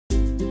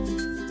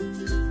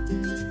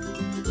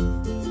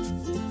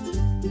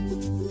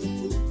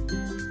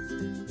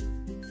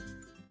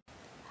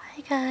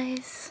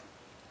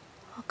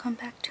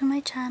welcome back to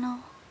my channel.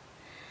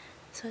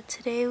 So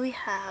today we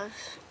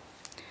have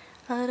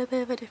a little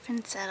bit of a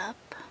different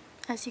setup.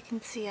 As you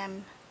can see,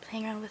 I'm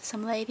playing around with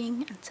some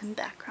lighting and some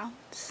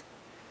backgrounds.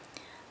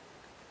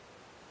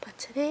 But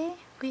today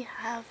we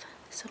have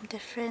some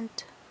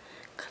different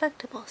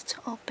collectibles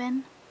to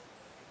open.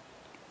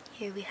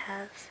 Here we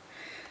have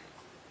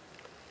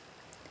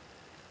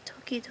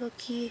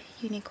Tokidoki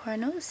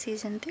Unicorno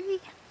Season 3,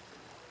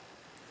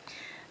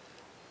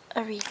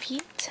 a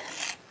repeat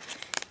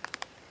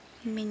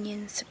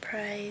Minion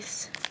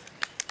surprise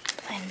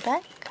blind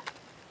bag,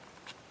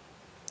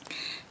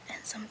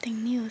 and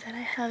something new that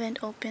I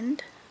haven't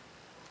opened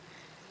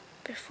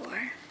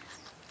before.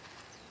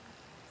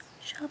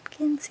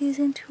 Shopkins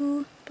Season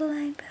 2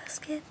 blind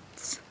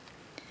baskets.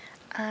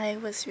 I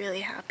was really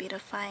happy to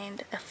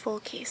find a full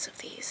case of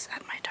these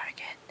at my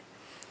Target.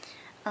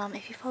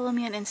 If you follow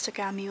me on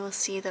Instagram, you will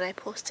see that I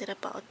posted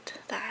about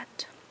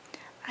that.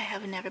 I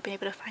have never been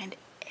able to find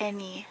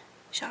any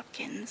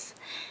Shopkins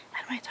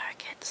at my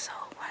Target, so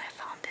when I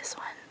found this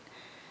one,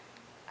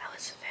 I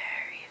was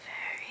very,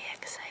 very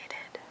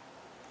excited.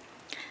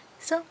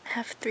 So I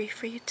have 3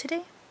 for you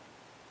today,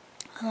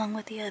 along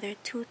with the other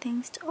 2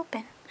 things to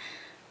open.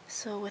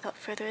 So without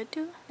further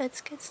ado, let's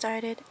get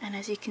started. And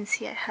as you can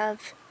see, I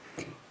have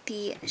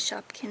the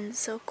Shopkins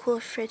So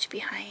Cool fridge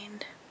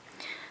behind,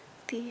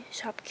 the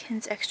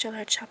Shopkins extra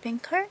large shopping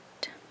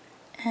cart,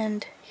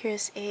 and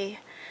here's a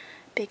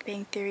Big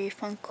Bang Theory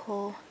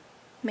Funko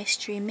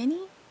Mystery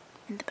Mini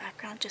in the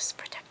background, just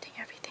protecting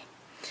everything.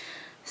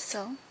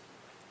 So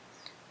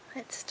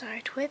let's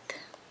start with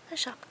a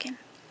Shopkin,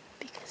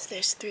 because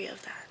there's 3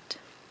 of that.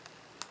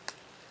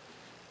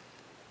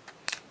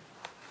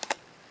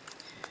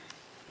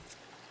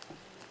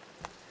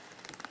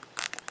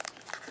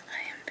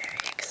 I am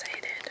very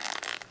excited.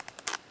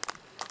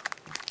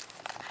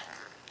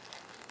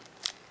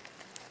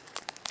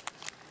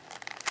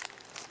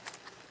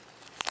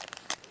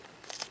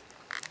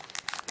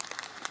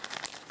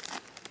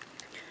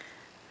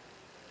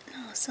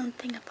 Now,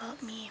 something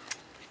about me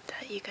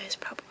that you guys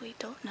probably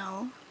don't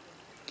know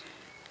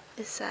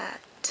is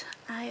that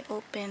I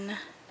open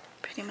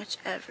pretty much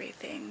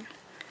everything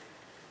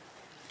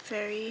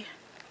very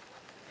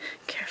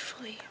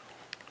carefully,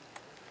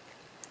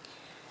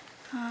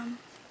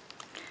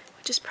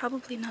 which is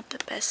probably not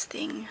the best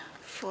thing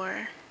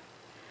for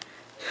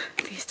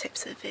these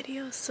types of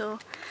videos. So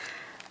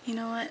you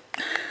know what,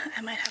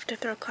 I might have to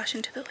throw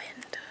caution to the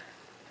wind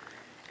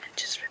and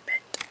just rip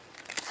it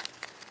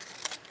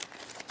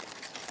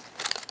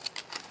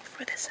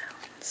for the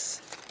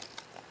sounds.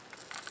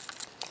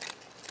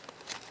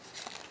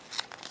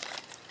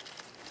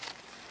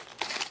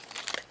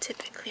 But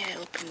typically I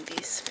open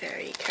these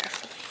very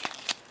carefully.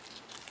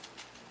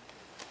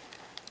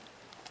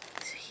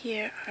 So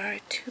here are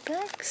 2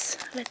 bags.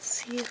 Let's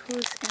see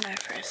who's in our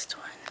first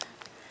one.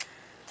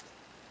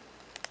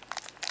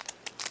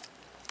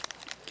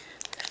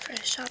 The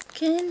first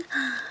Shopkin.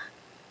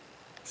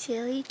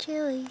 Silly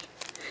Chili.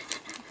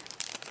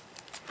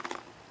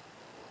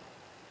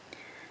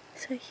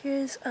 So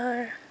here's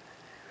our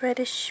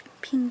reddish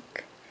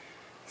pink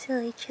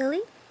Silly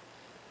Chili.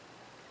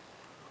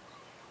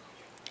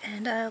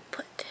 And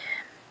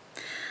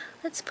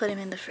let's put him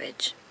in the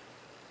fridge.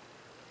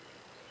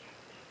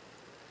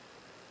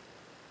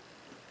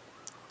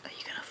 Are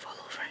you gonna fall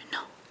over?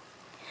 No.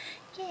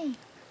 Yay.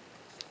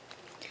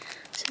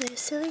 So there's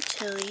Silly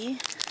Chili.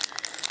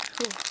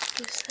 Ooh,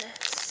 who's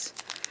this?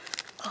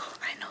 Oh,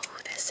 I know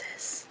who this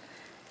is.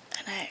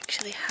 And I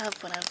actually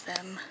have one of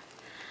them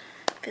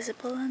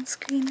visible on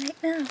screen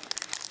right now.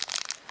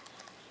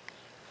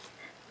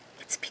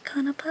 It's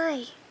Pecan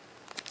Pie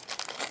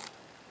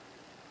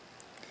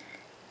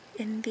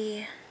in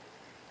the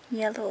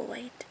yellow,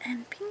 white,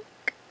 and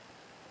pink.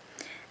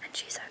 And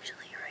she's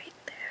actually right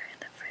there in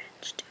the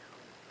fridge too.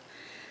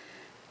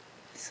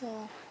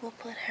 So we'll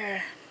put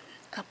her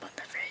up on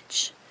the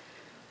fridge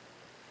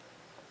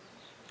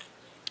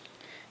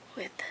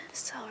with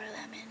sour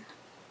lemon.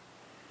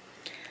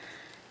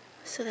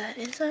 So that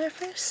is our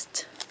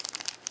first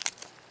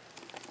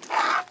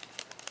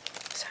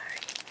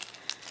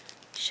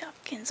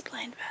Shopkins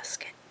blind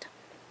basket.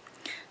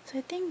 So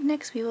I think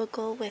next we will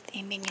go with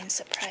a Minion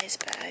surprise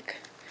bag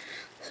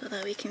so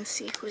that we can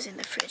see who's in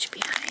the fridge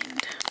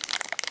behind.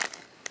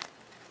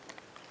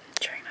 I'm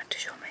trying not to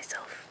show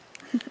myself.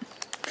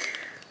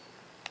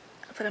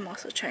 But I'm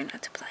also trying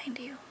not to blind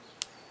you.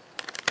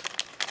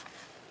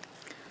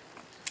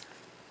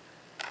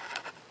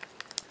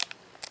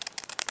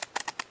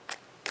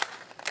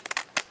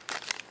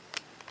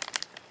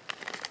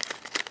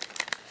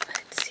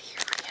 Let's see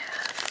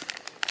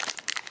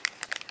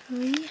who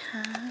we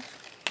have.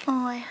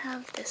 Oh, I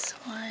have this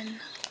one.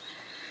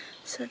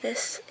 So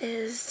this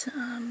is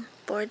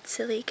Bored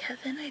Silly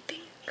Kevin, I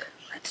think.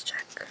 Let's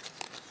check.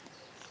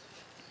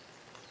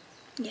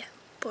 Yeah,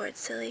 Bored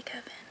Silly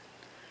Kevin.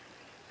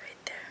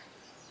 Right there.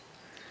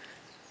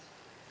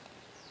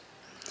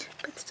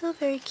 But still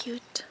very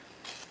cute.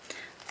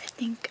 I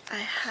think I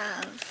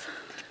have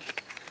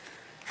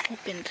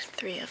opened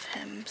 3 of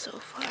him so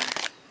far.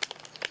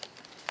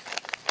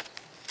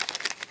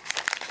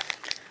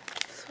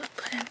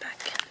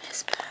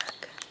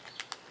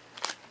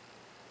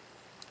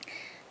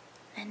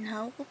 And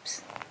now,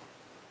 oops,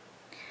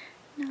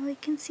 now we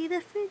can see the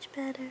fridge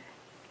better.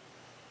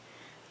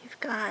 We've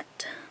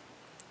got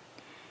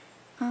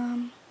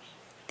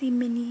the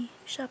mini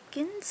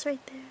Shopkins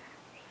right there,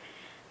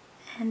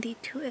 and the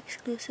 2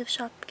 exclusive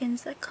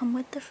Shopkins that come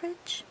with the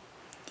fridge.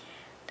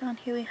 Down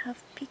here we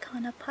have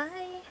pecan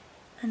pie,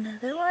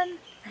 another one,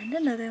 and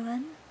another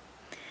one.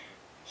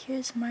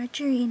 Here's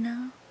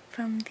Margarina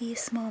from the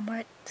Small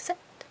Mart set.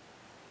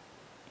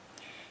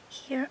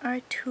 Here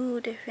are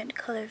 2 different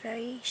color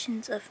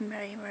variations of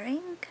Meringue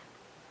Meringue.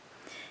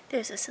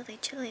 There's a silly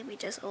chili we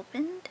just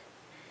opened.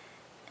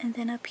 And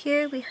then up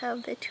here we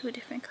have the 2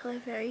 different color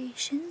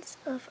variations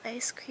of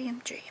Ice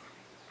Cream Dream.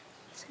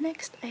 So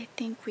next I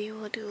think we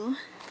will do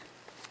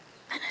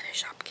another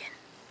Shopkin.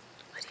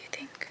 What do you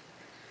think?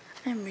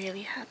 I'm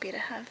really happy to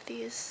have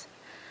these.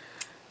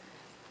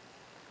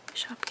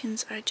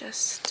 Shopkins are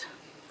just,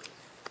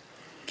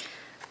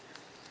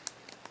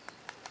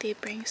 they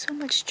bring so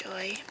much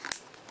joy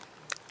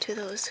to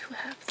those who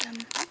have them.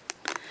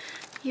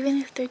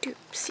 Even if they're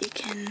dupes, you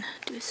can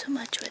do so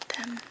much with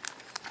them.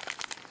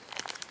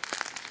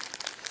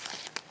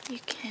 You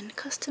can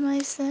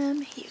customize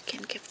them, you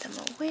can give them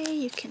away,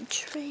 you can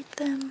trade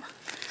them.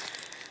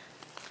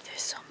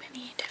 There's so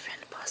many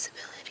different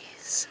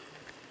possibilities.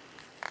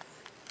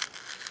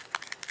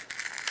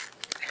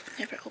 I've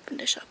never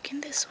opened a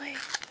Shopkin this way,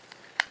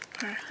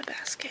 or a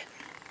basket.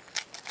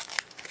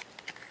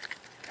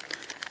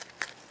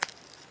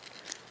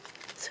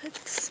 So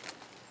it's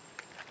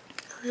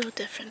a little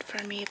different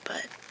for me,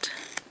 but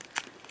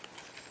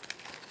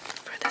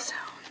for the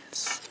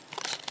sounds.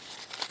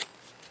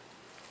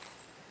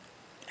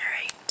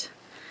 Alright,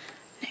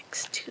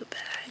 next 2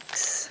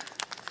 bags.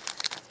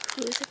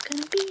 Who is it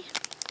gonna be?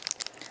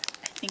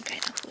 I think I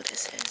know who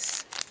this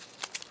is.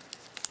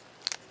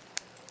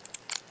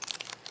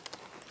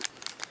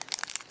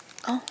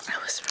 Oh, I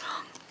was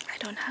wrong. I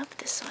don't have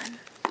this one.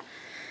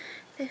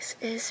 This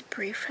is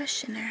Brie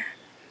Freshener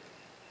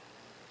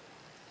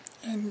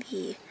in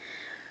the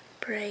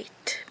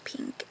bright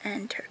pink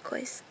and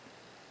turquoise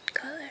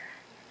color.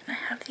 And I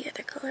have the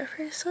other color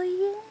for, so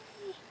yay!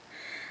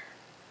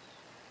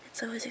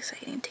 It's always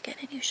exciting to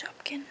get a new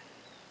Shopkin.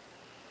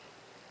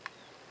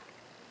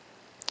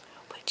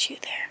 I'll put you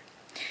there.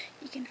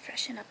 You can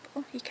freshen up.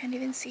 Oh, you can't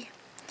even see.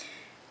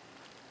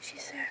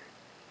 She's there.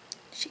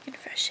 She can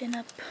freshen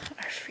up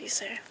our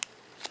freezer.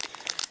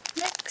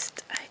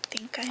 Next, I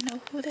think I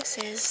know who this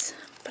is,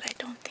 but I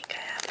don't think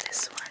I have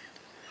this one.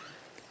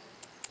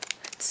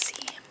 Let's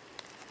see.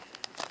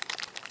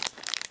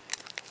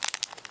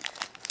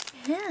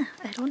 Yeah,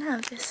 I don't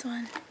have this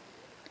one.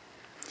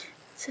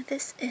 So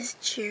this is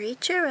Cherry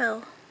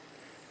Churro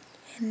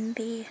in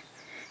the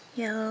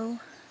yellow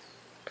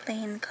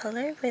plain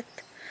color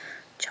with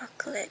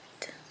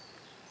chocolate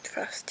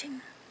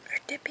frosting or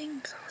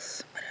dipping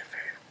sauce,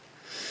 whatever.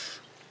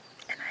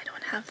 And I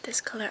don't have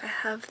this color. I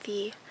have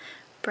the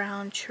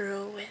brown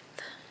churro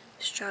with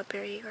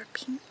strawberry or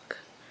pink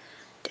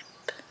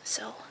dip.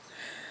 So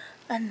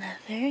another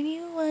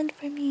new one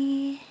for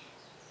me.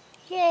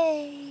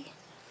 Yay!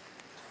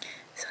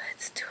 So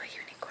let's do a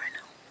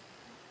unicorno.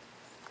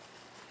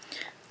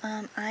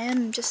 I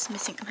am just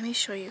missing, let me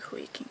show you who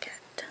you can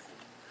get.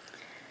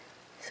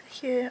 So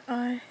here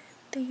are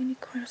the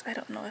unicorns. I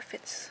don't know if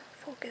it's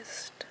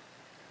focused.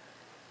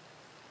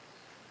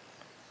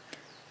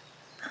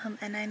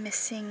 And I'm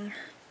missing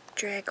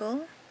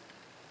Drago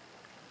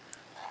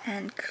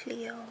and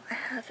Cleo. I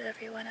have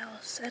everyone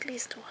else, at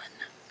least one.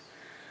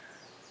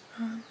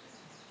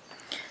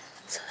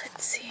 So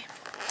let's see.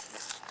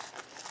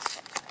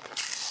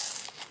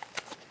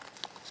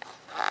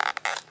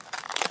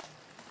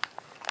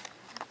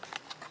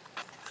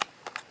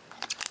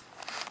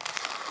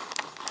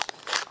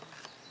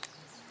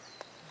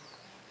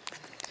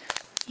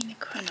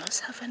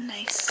 Unicornos have a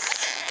nice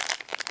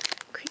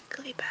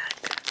crinkly bag.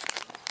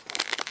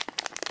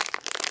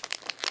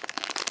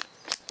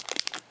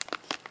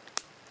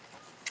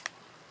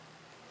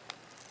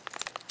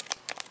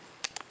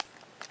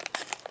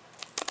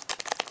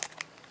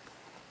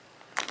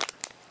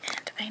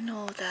 And I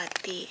know that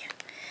the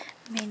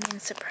Minion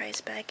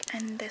surprise bag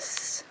and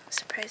this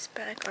surprise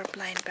bag, or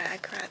blind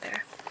bag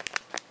rather,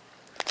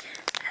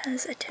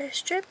 has a tear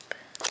strip,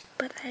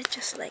 but I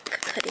just like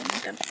cutting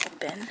them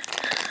open.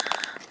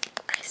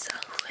 I saw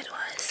who it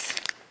was.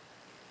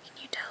 Can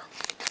you tell?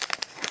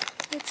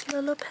 It's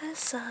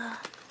Lolopessa.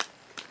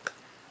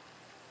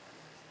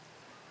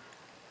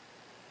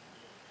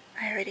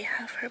 I already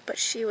have her, but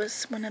she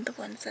was one of the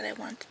ones that I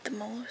wanted the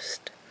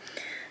most.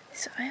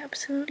 So I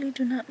absolutely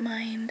do not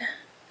mind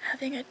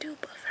having a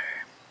dupe of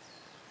her.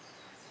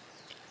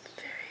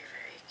 Very,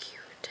 very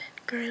cute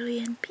and girly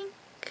and pink.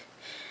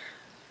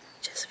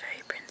 Just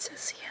very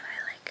princessy, and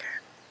I like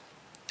her.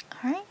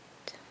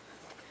 Alright.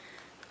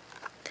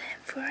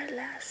 Time for our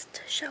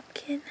last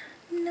Shopkin.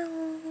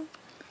 No.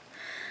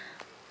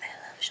 I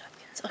love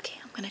Shopkins. Okay,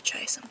 I'm gonna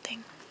try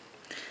something.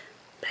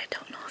 But I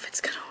don't know if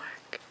it's gonna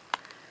work.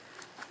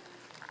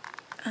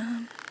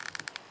 Oh,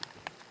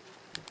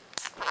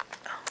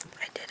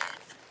 I did it.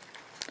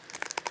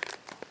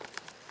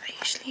 I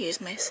usually usually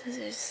use my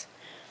scissors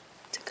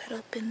to cut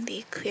open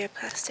the clear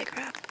plastic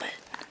wrap, but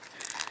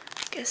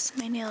I guess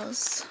my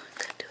nails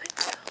could do it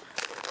too.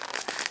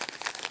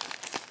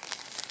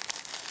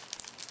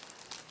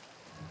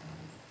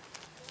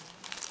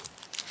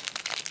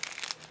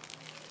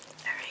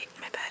 Alright,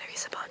 my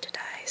battery's about to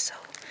die, so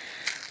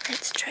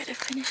let's try to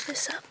finish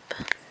this up.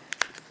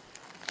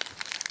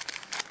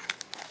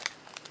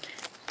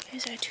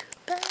 Here's our 2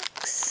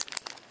 bags.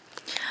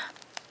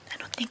 I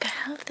don't think I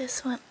have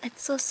this one.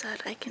 It's so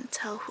sad, I can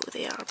tell who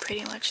they are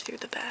pretty much through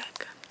the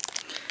bag.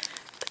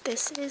 But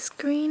this is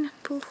green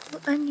Boohoo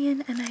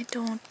Onion, and I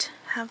don't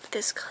have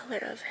this color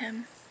of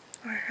him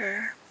or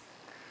her.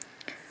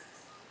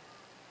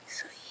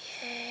 So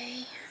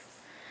yay.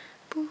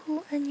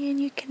 Boohoo Onion,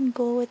 you can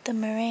go with the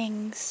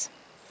meringues.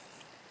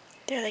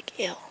 They're like,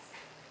 ew,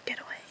 get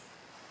away.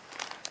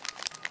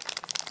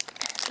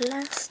 And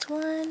last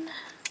one.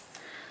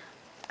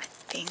 I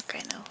think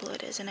I know who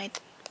it is, and I'm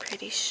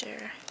pretty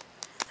sure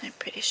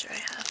I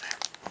have her.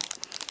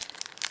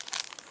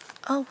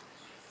 Oh,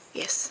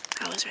 yes,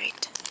 I was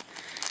right.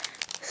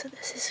 So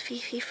this is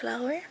Fifi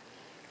Flower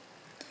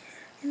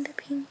in the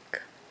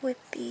pink with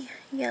the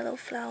yellow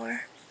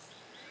flower.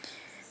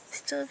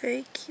 Still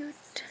very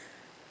cute.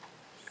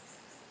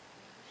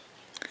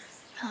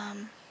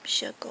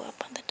 She'll go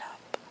up on the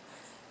top.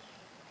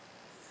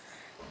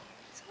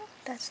 So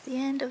that's the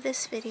end of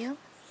this video.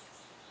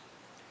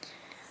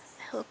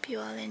 I hope you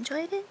all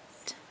enjoyed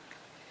it.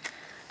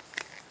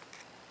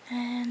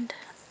 And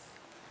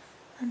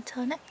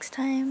until next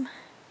time,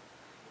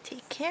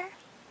 take care.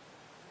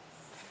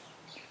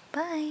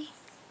 Bye.